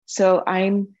So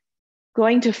I'm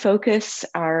going to focus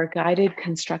our guided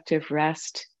constructive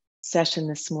rest session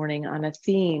this morning on a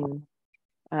theme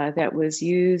that was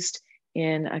used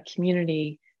in a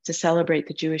community to celebrate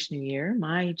the Jewish New Year,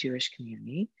 my Jewish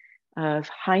community, of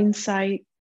hindsight,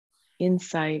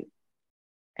 insight,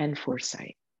 and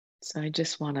foresight. So I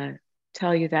just want to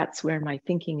tell you that's where my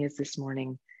thinking is this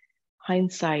morning: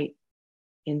 hindsight,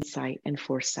 insight, and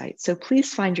foresight. So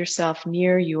please find yourself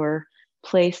near your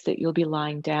place that you'll be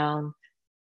lying down,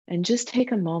 and just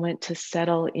take a moment to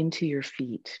settle into your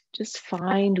feet. Just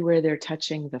find where they're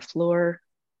touching the floor.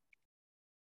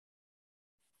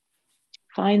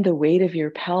 Find the weight of your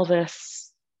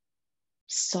pelvis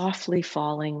softly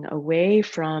falling away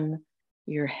from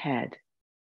your head.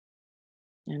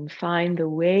 And find the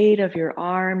weight of your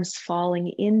arms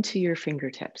falling into your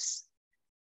fingertips.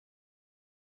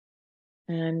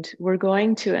 And we're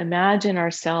going to imagine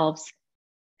ourselves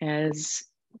as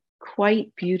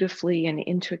quite beautifully and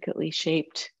intricately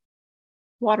shaped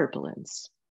water balloons.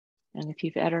 And if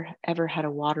you've ever had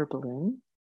a water balloon,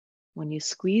 when you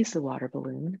squeeze the water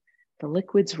balloon, the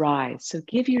liquids rise. So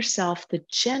give yourself the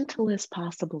gentlest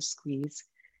possible squeeze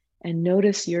and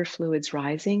notice your fluids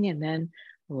rising, and then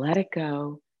let it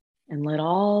go and let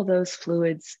all those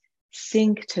fluids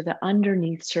sink to the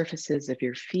underneath surfaces of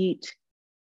your feet,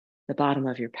 the bottom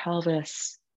of your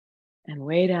pelvis, and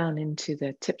way down into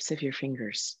the tips of your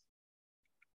fingers.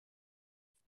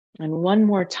 And one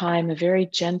more time, a very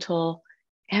gentle,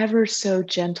 ever so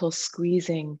gentle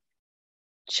squeezing,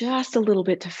 just a little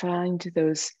bit to find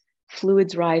those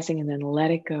fluids rising, and then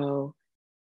let it go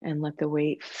and let the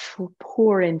weight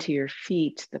pour into your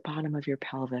feet, the bottom of your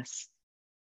pelvis,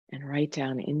 and right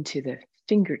down into the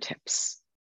fingertips.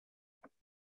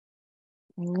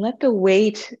 And let the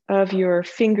weight of your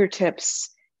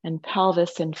fingertips and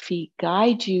pelvis and feet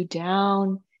guide you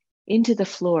down into the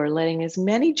floor, letting as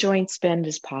many joints bend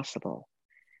as possible.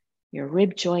 Your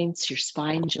rib joints, your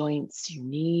spine joints, your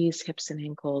knees, hips, and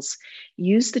ankles.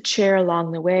 Use the chair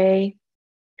along the way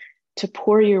to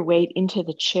pour your weight into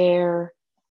the chair,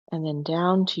 and then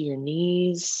down to your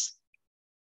knees,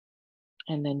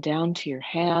 and then down to your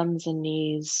hands and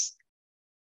knees,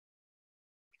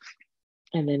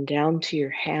 and then down to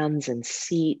your hands and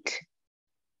seat.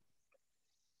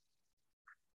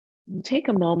 And take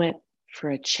a moment for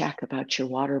a check about your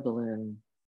water balloon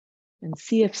and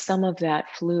see if some of that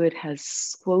fluid has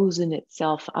squozen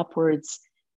itself upwards,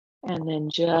 and then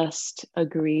just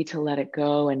agree to let it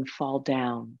go and fall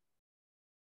down.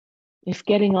 If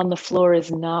getting on the floor is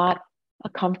not a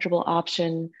comfortable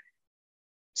option,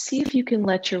 see if you can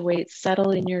let your weight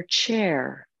settle in your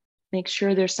chair. Make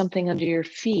sure there's something under your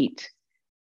feet.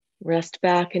 Rest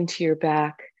back into your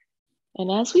back. And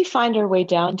as we find our way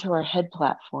down to our head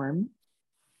platform,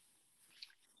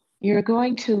 you're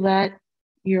going to let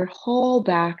your whole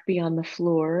back be on the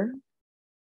floor,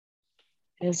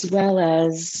 as well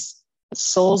as the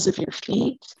soles of your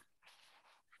feet.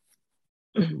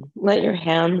 Let your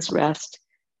hands rest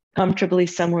comfortably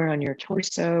somewhere on your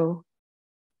torso,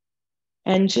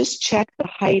 and just check the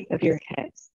height of your head.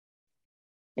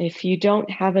 If you don't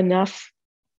have enough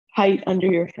height under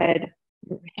your head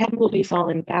will be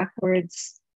falling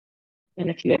backwards. And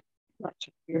if you have too much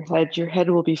of your head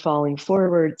will be falling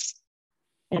forwards.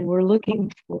 And we're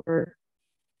looking for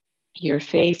your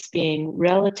face being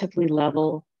relatively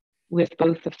level with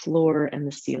both the floor and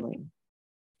the ceiling.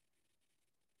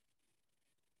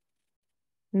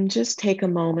 And just take a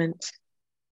moment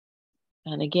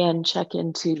and again, check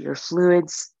into your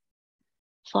fluids,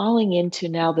 falling into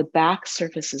now the back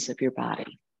surfaces of your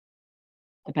body,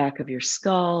 the back of your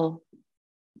skull,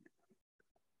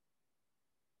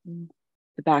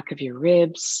 the back of your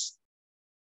ribs,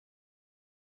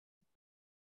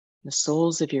 the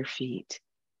soles of your feet.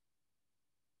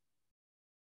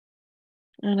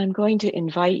 And I'm going to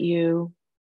invite you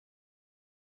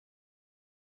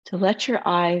to let your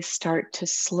eyes start to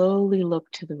slowly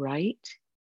look to the right,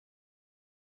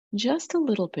 just a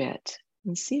little bit,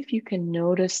 and see if you can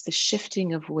notice the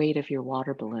shifting of weight of your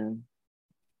water balloon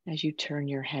as you turn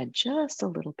your head just a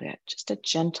little bit, just a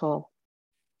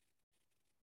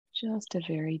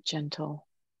very gentle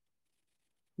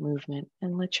movement.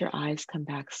 And let your eyes come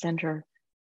back center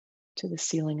to the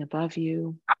ceiling above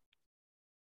you.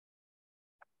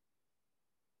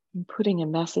 I'm putting a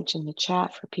message in the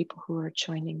chat for people who are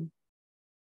joining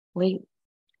late.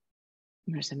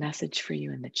 There's a message for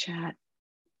you in the chat.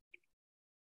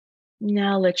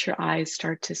 Now let your eyes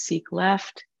start to seek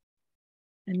left,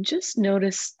 and just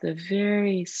notice the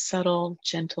very subtle,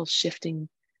 gentle shifting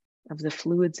of the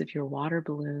fluids of your water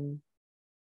balloon.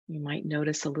 You might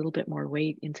notice a little bit more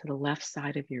weight into the left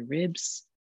side of your ribs,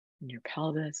 in your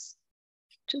pelvis.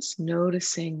 Just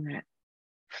noticing that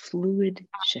fluid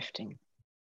shifting.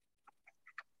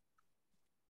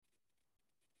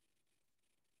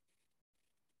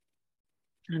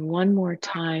 And one more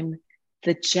time,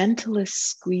 the gentlest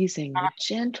squeezing,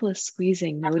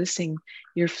 noticing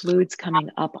your fluids coming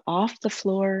up off the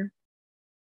floor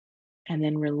and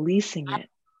then releasing it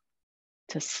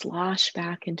to slosh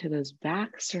back into those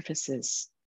back surfaces,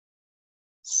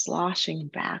 sloshing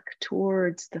back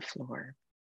towards the floor.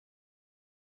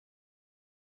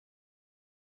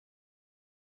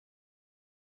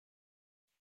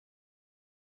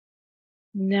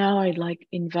 Now I'd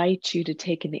invite you to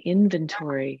take an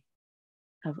inventory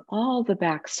of all the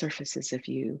back surfaces of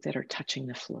you that are touching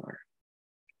the floor.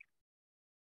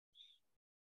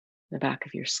 The back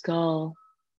of your skull.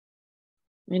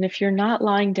 And if you're not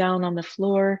lying down on the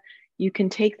floor, you can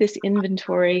take this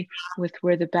inventory with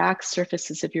where the back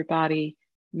surfaces of your body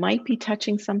might be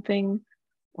touching something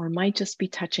or might just be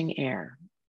touching air.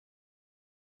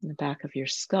 In the back of your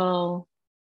skull.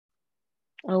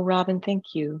 Oh, Robin,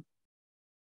 thank you.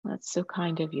 That's so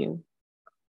kind of you.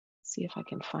 Let's see if I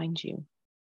can find you.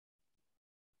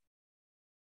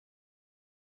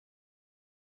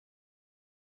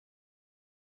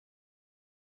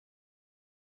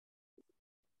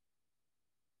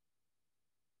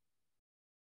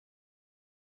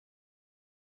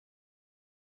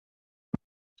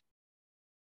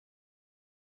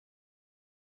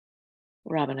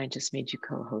 Robin, I just made you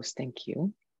co-host. Thank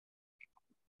you.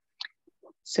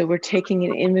 So we're taking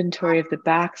an inventory of the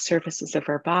back surfaces of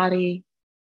our body,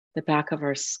 the back of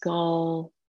our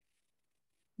skull,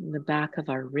 the back of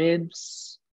our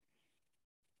ribs,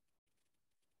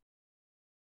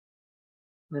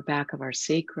 the back of our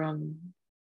sacrum,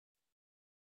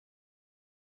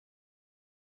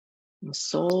 the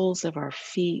soles of our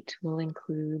feet will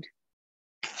include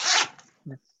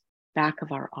the back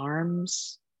of our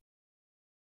arms.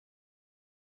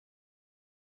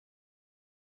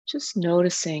 Just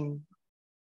noticing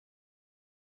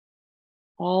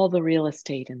all the real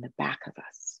estate in the back of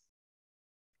us,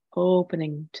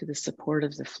 opening to the support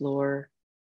of the floor.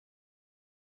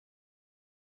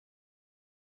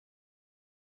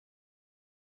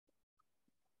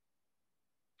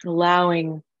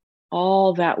 Allowing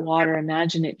all that water,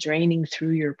 imagine it draining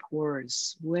through your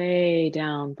pores, way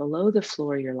down below the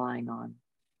floor you're lying on,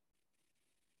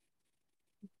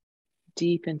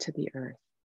 deep into the earth,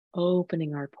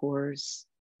 opening our pores,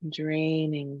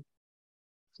 draining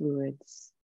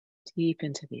fluids deep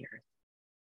into the earth.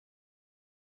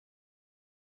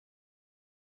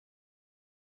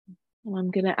 And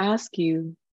I'm going to ask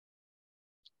you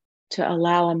to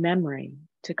allow a memory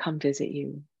to come visit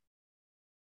you.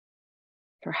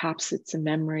 Perhaps it's a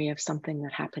memory of something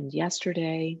that happened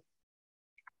yesterday.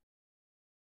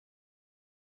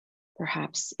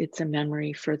 Perhaps it's a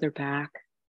memory further back.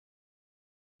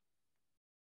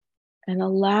 And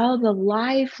allow the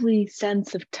lively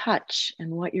sense of touch and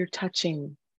what you're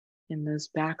touching in those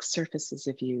back surfaces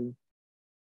of you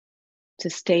to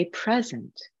stay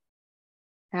present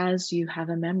as you have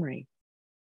a memory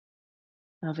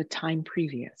of a time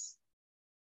previous.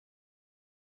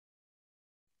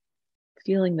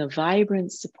 Feeling the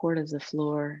vibrant support of the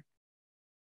floor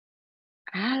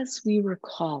as we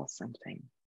recall something.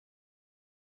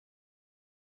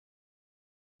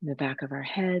 In the back of our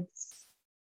heads,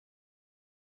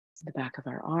 the back of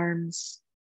our arms,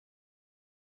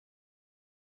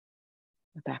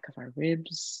 the back of our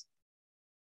ribs,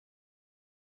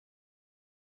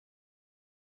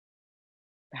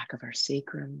 back of our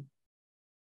sacrum,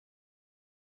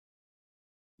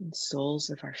 and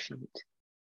soles of our feet.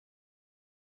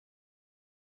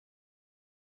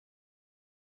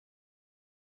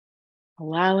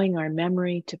 Allowing our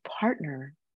memory to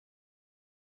partner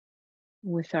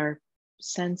with our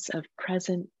sense of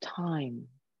present time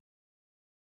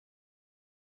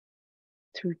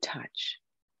through touch.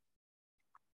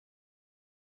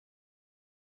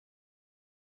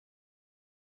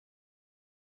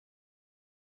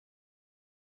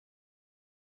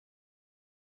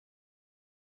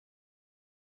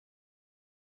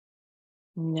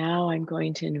 Now I'm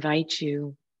going to invite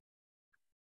you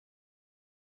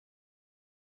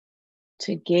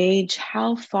to gauge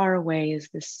how far away is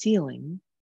the ceiling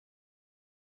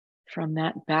from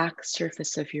that back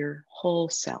surface of your whole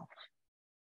self.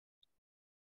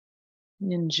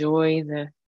 Enjoy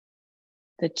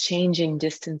the changing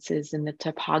distances in the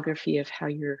topography of how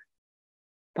your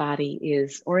body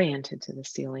is oriented to the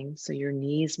ceiling. So your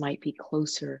knees might be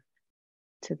closer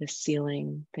to the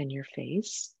ceiling than your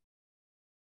face.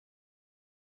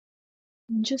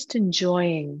 And just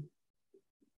enjoying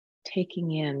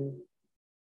taking in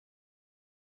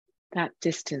that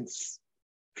distance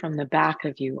from the back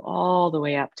of you all the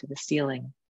way up to the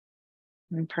ceiling,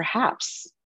 and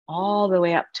perhaps all the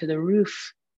way up to the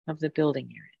roof of the building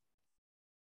area.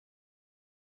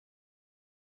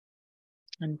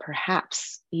 And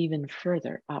perhaps even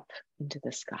further up into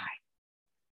the sky.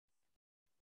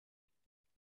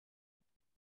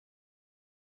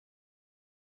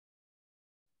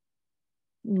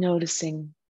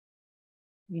 Noticing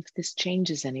if this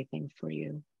changes anything for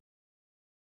you.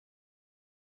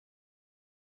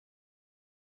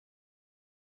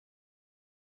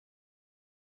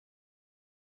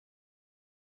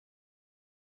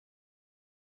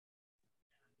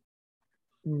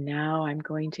 Now I'm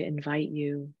going to invite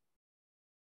you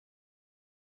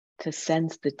to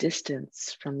sense the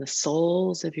distance from the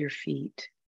soles of your feet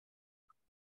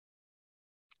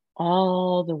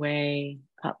all the way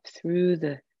up through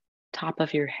the top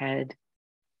of your head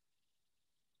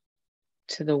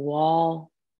to the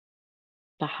wall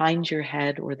behind your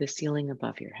head or the ceiling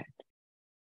above your head.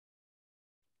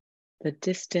 The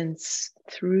distance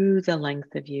through the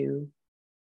length of you,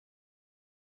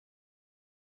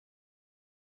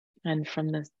 and from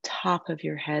the top of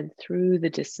your head through the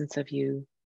distance of you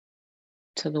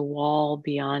to the wall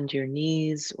beyond your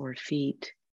knees or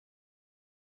feet,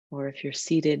 or if you're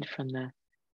seated, from the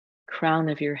crown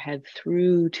of your head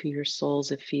through to your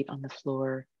soles of feet on the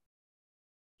floor,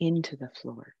 into the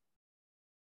floor.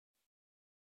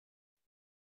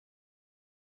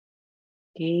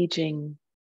 Gauging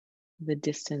the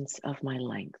distance of my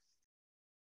length.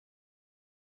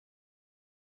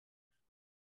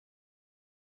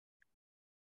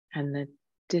 And the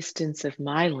distance of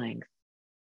my length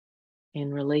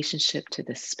in relationship to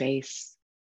the space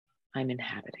I'm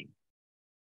inhabiting.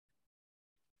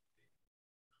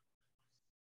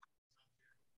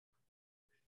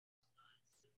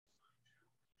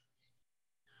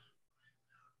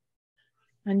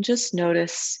 And just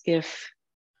notice if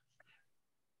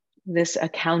this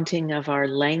accounting of our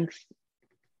length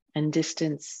and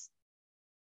distance,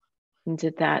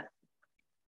 did that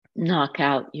knock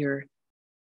out your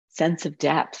sense of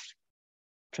depth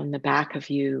from the back of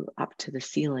you up to the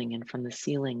ceiling, and from the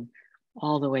ceiling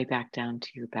all the way back down to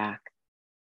your back?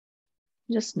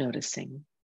 Just noticing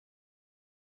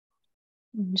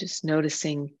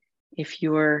if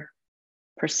your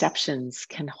perceptions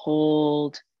can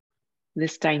hold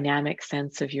this dynamic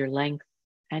sense of your length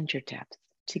and your depth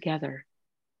together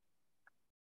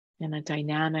in a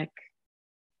dynamic,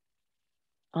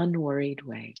 unworried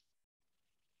way.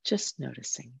 Just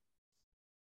noticing,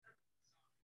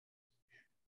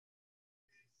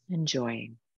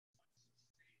 enjoying.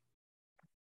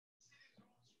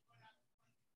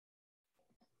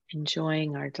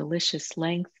 Enjoying our delicious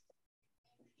length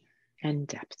and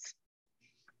depth.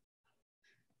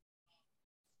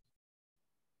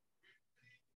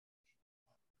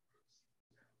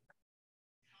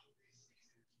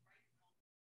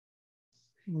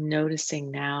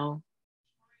 Noticing now,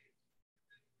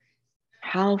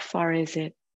 how far is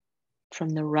it from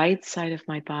the right side of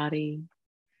my body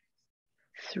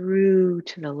through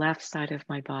to the left side of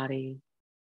my body,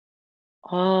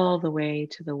 all the way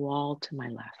to the wall to my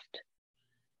left,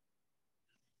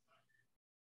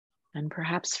 and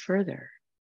perhaps further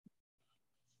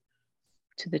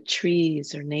to the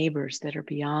trees or neighbors that are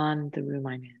beyond the room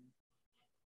I'm in.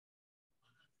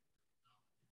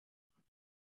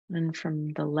 And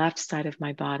from the left side of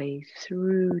my body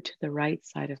through to the right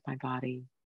side of my body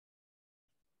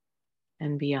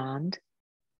and beyond,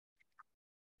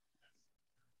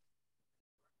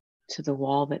 to the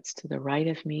wall that's to the right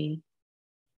of me,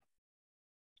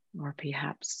 or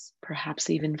perhaps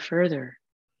even further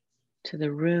to the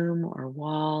room or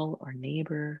wall or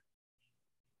neighbor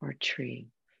or tree.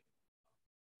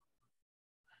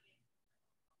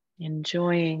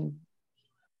 Enjoying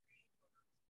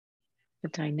the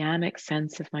dynamic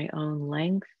sense of my own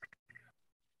length,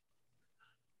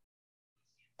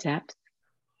 depth,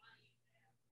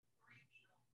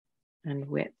 and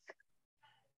width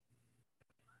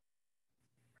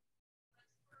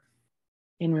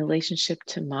in relationship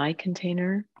to my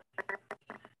container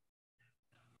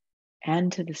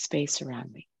and to the space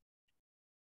around me.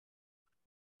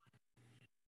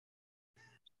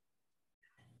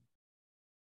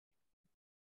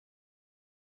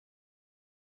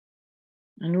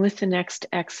 And with the next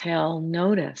exhale,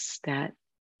 notice that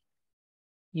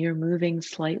you're moving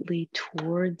slightly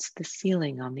towards the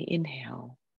ceiling on the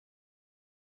inhale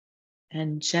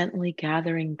and gently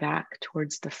gathering back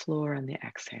towards the floor on the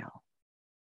exhale.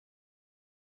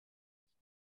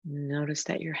 Notice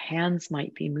that your hands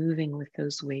might be moving with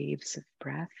those waves of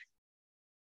breath.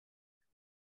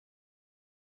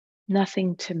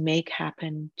 Nothing to make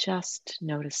happen, just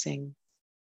noticing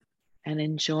and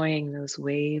enjoying those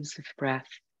waves of breath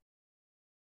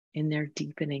in their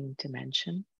deepening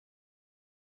dimension.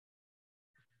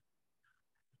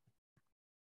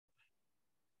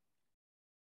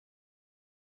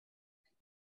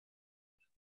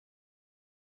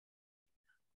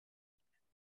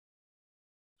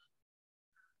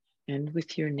 And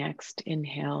with your next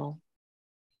inhale,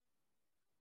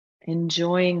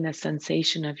 enjoying the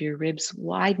sensation of your ribs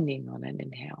widening on an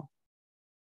inhale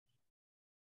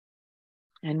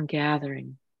and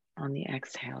gathering on the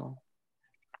exhale.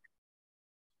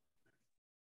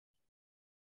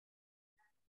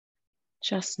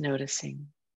 Just noticing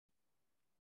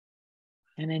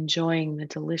and enjoying the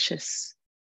delicious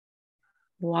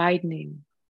widening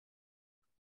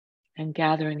and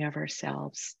gathering of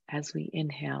ourselves as we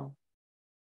inhale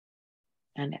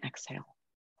and exhale.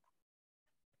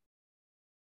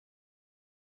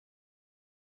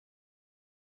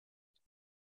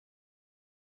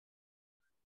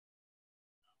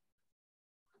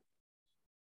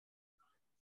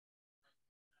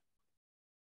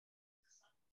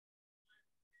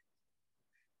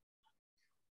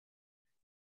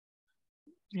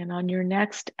 And on your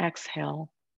next exhale,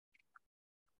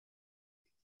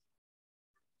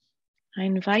 I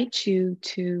invite you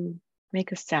to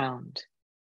make a sound.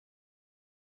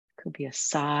 It could be a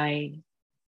sigh,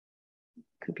 it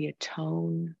could be a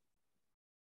tone,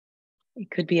 it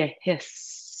could be a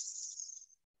hiss,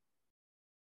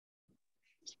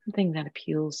 something that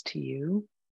appeals to you.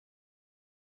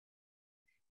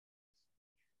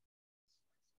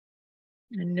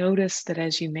 And notice that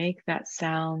as you make that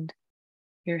sound,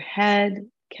 your head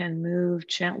can move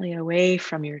gently away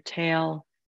from your tail,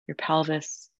 your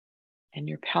pelvis, and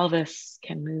your pelvis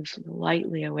can move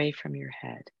lightly away from your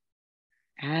head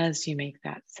as you make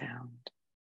that sound.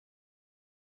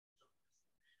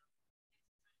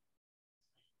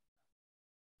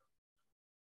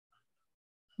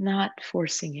 Not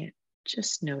forcing it,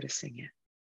 just noticing it.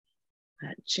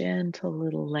 That gentle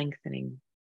little lengthening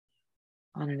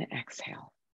on an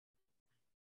exhale.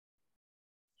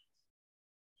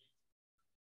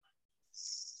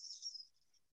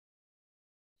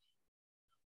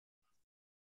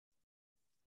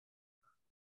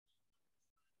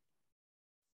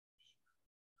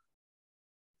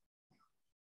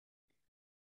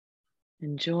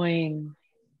 Enjoying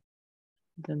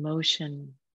the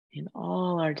motion in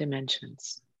all our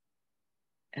dimensions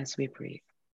as we breathe.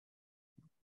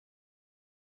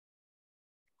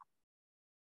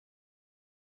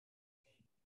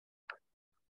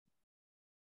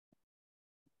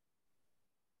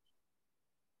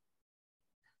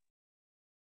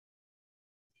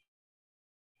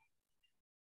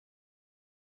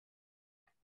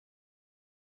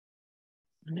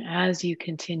 And as you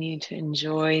continue to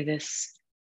enjoy this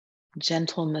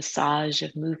gentle massage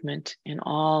of movement in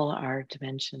all our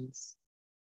dimensions,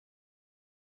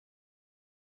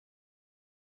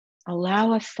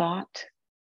 allow a thought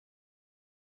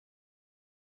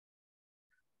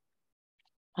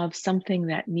of something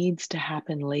that needs to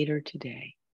happen later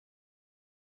today.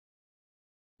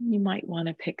 You might want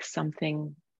to pick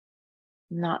something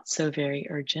not so very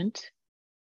urgent.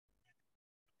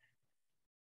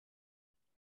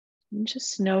 And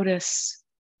just notice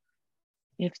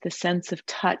if the sense of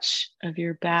touch of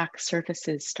your back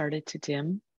surfaces started to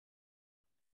dim.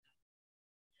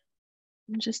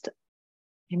 And just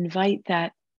invite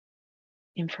that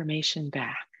information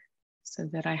back so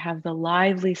that I have the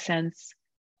lively sense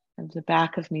of the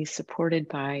back of me supported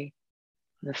by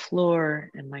the floor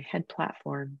and my head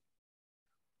platform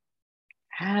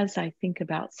as I think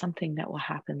about something that will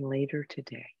happen later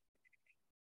today.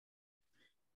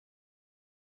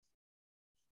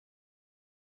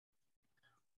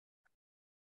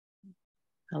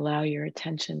 Allow your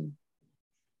attention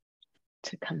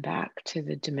to come back to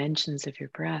the dimensions of your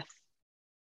breath.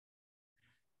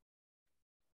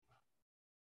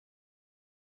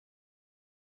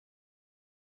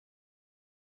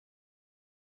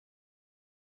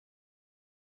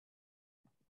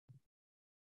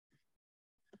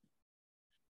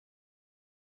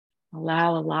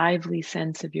 Allow a lively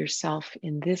sense of yourself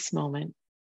in this moment,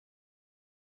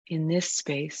 in this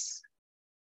space,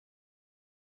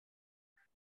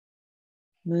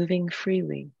 moving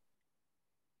freely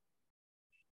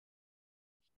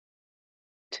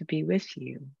to be with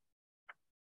you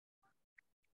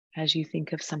as you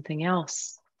think of something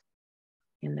else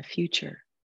in the future.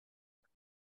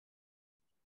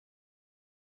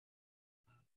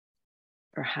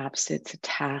 Perhaps it's a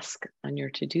task on your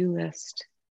to-do list.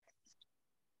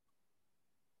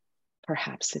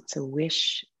 Perhaps it's a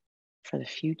wish for the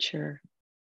future,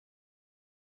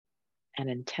 an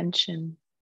intention,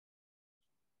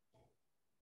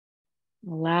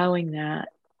 allowing that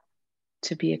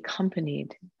to be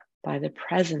accompanied by the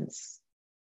presence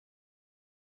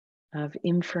of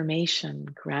information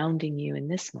grounding you in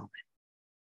this moment.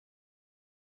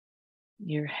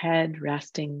 Your head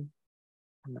resting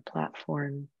on the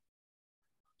platform,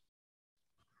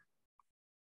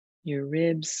 your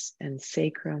ribs and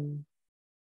sacrum,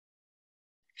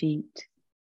 feet,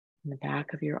 and the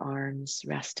back of your arms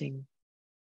resting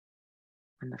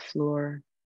on the floor.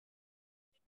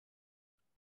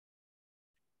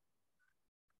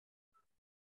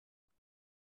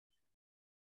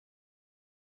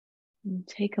 And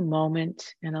take a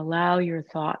moment and allow your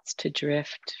thoughts to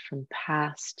drift from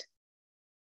past,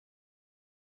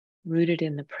 rooted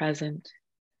in the present,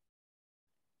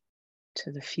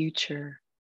 to the future,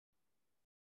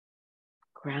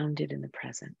 grounded in the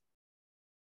present.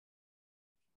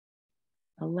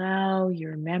 Allow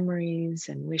your memories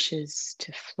and wishes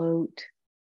to float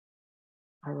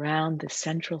around the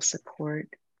central support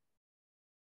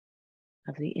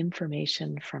of the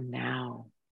information from now.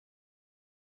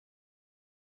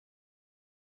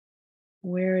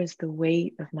 Where is the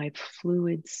weight of my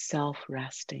fluid self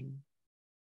resting?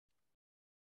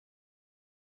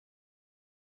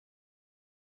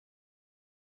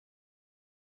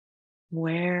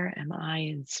 Where am I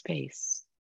in space?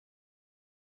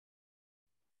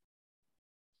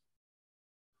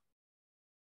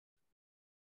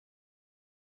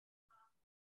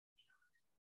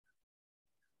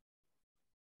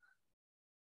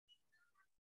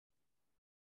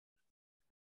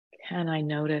 Can I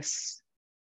notice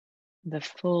the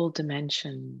full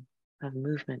dimension of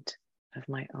movement of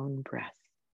my own breath?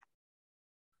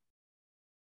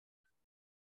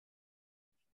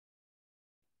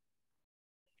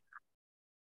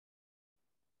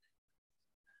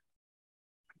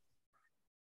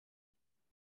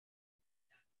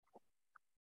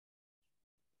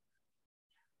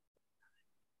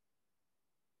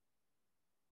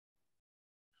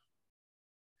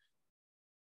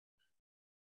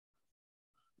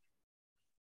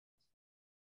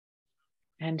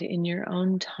 And in your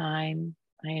own time,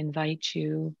 I invite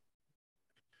you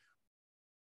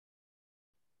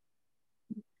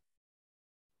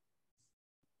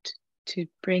to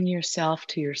bring yourself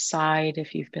to your side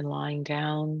if you've been lying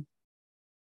down,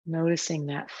 noticing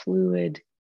that fluid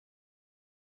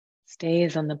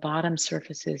stays on the bottom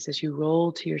surfaces as you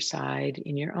roll to your side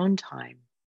in your own time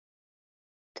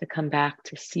to come back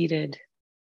to seated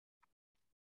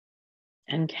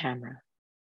and camera.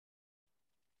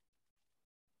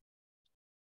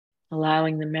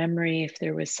 Allowing the memory, if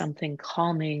there was something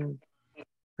calming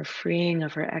or freeing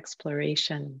of our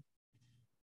exploration,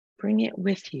 bring it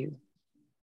with you